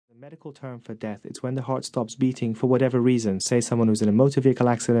medical term for death. It's when the heart stops beating for whatever reason. Say someone who's in a motor vehicle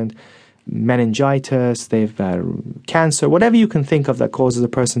accident, meningitis, they've cancer, whatever you can think of that causes a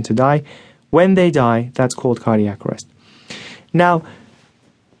person to die. When they die, that's called cardiac arrest. Now,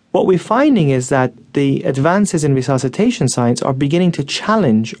 what we're finding is that the advances in resuscitation science are beginning to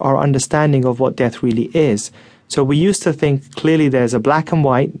challenge our understanding of what death really is. So we used to think clearly there's a black and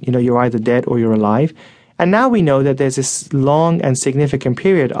white, you're either dead or you're alive. And now we know that there's this long and significant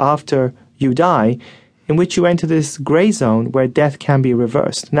period after you die in which you enter this gray zone where death can be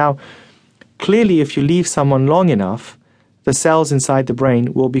reversed. Now, clearly, if you leave someone long enough, the cells inside the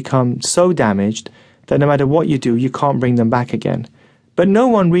brain will become so damaged that no matter what you do, you can't bring them back again. But no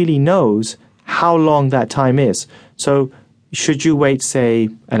one really knows how long that time is. So should you wait, say,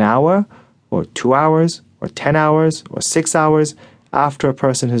 an hour or 2 hours or 10 hours or 6 hours after a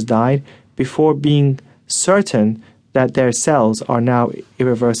person has died before being certain that their cells are now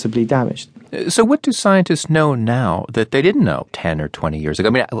irreversibly damaged? So what do scientists know now that they didn't know 10 or 20 years ago?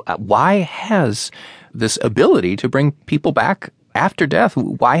 I mean, why has this ability to bring people back after death,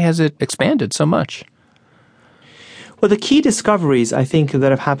 why has it expanded so much? Well, the key discoveries, I think, that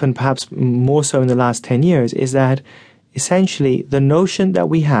have happened perhaps more so in the last 10 years is that essentially the notion that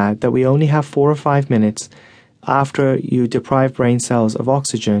we had that we only have 4 or 5 minutes after you deprive brain cells of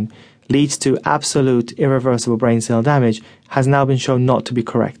oxygen leads to absolute irreversible brain cell damage has now been shown not to be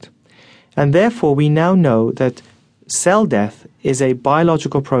correct. And therefore, we now know that cell death is a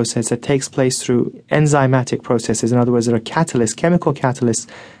biological process that takes place through enzymatic processes. In other words, there are catalysts, chemical catalysts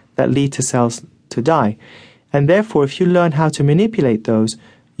that lead to cells to die. And therefore, if you learn how to manipulate those,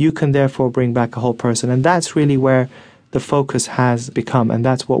 you can therefore bring back a whole person. And that's really where the focus has become, and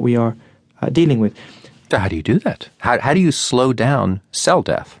that's what we are dealing with. So how do you do that? How do you slow down cell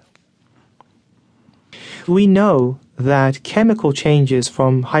death? We know that chemical changes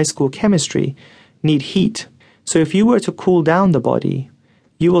from high school chemistry need heat. So if you were to cool down the body,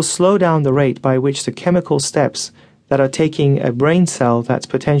 you will slow down the rate by which the chemical steps that are taking a brain cell that's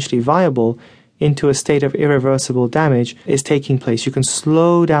potentially viable into a state of irreversible damage is taking place. You can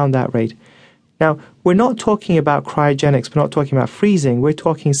slow down that rate. Now, we're not talking about cryogenics, we're not talking about freezing, we're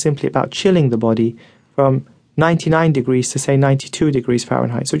talking simply about chilling the body from 99 degrees to, say, 92 degrees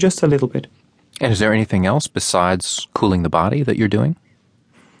Fahrenheit, so just a little bit. And is there anything else besides cooling the body that you're doing?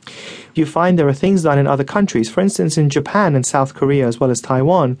 You find there are things done in other countries. For instance, in Japan and South Korea, as well as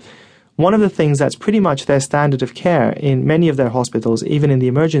Taiwan, one of the things that's pretty much their standard of care in many of their hospitals, even in the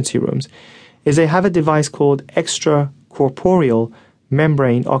emergency rooms, is they have a device called extracorporeal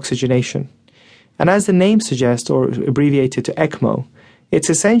membrane oxygenation. And as the name suggests, or abbreviated to ECMO,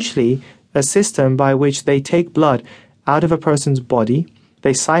 it's essentially a system by which they take blood out of a person's body,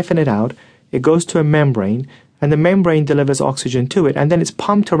 they siphon it out, it goes to a membrane, and the membrane delivers oxygen to it, and then it's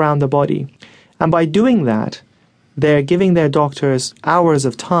pumped around the body. And by doing that, they're giving their doctors hours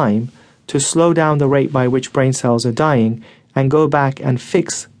of time to slow down the rate by which brain cells are dying and go back and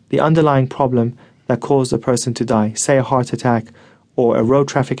fix the underlying problem that caused the person to die, say a heart attack or a road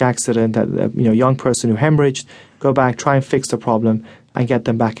traffic accident, that young person who hemorrhaged, go back, try and fix the problem and get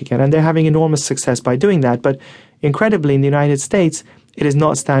them back again. And they're having enormous success by doing that. But incredibly, in the United States, it is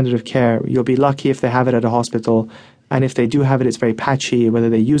not standard of care. You'll be lucky if they have it at a hospital, and if they do have it, it's very patchy, whether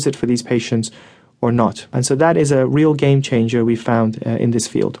they use it for these patients or not. And so that is a real game changer we found in this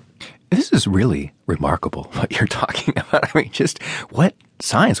field. This is really remarkable what you're talking about. I mean, just what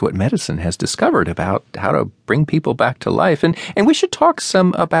science, what medicine has discovered about how to bring people back to life. And we should talk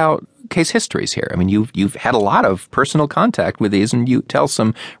some about case histories here. I mean, you've had a lot of personal contact with these, and you tell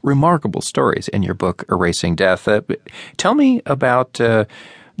some remarkable stories in your book, Erasing Death. Tell me about Joe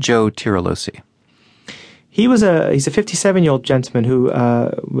Tirolosi. He's a 57-year-old gentleman who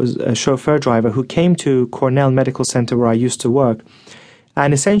was a chauffeur driver who came to Cornell Medical Center where I used to work.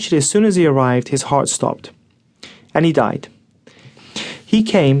 And essentially, as soon as he arrived, his heart stopped. And he died. He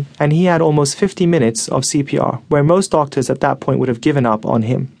came and he had almost 50 minutes of CPR, where most doctors at that point would have given up on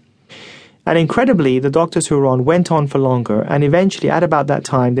him. And incredibly, the doctors who were on went on for longer, and eventually, at about that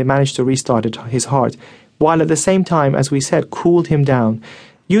time, they managed to restart his heart, while at the same time, as we said, cooled him down,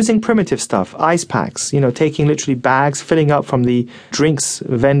 using primitive stuff, ice packs, taking literally bags, filling up from the drinks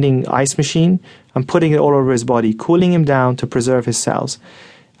vending ice machine, and putting it all over his body, cooling him down to preserve his cells.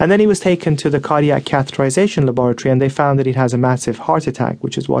 And then he was taken to the cardiac catheterization laboratory, and they found that he has a massive heart attack,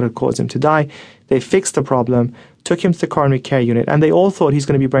 which is what had caused him to die. They fixed the problem, took him to the coronary care unit, and they all thought he's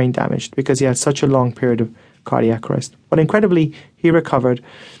going to be brain damaged because he had such a long period of cardiac arrest. But incredibly, he recovered,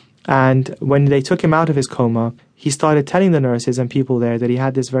 and when they took him out of his coma, he started telling the nurses and people there that he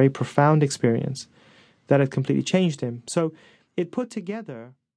had this very profound experience that had completely changed him. So it put together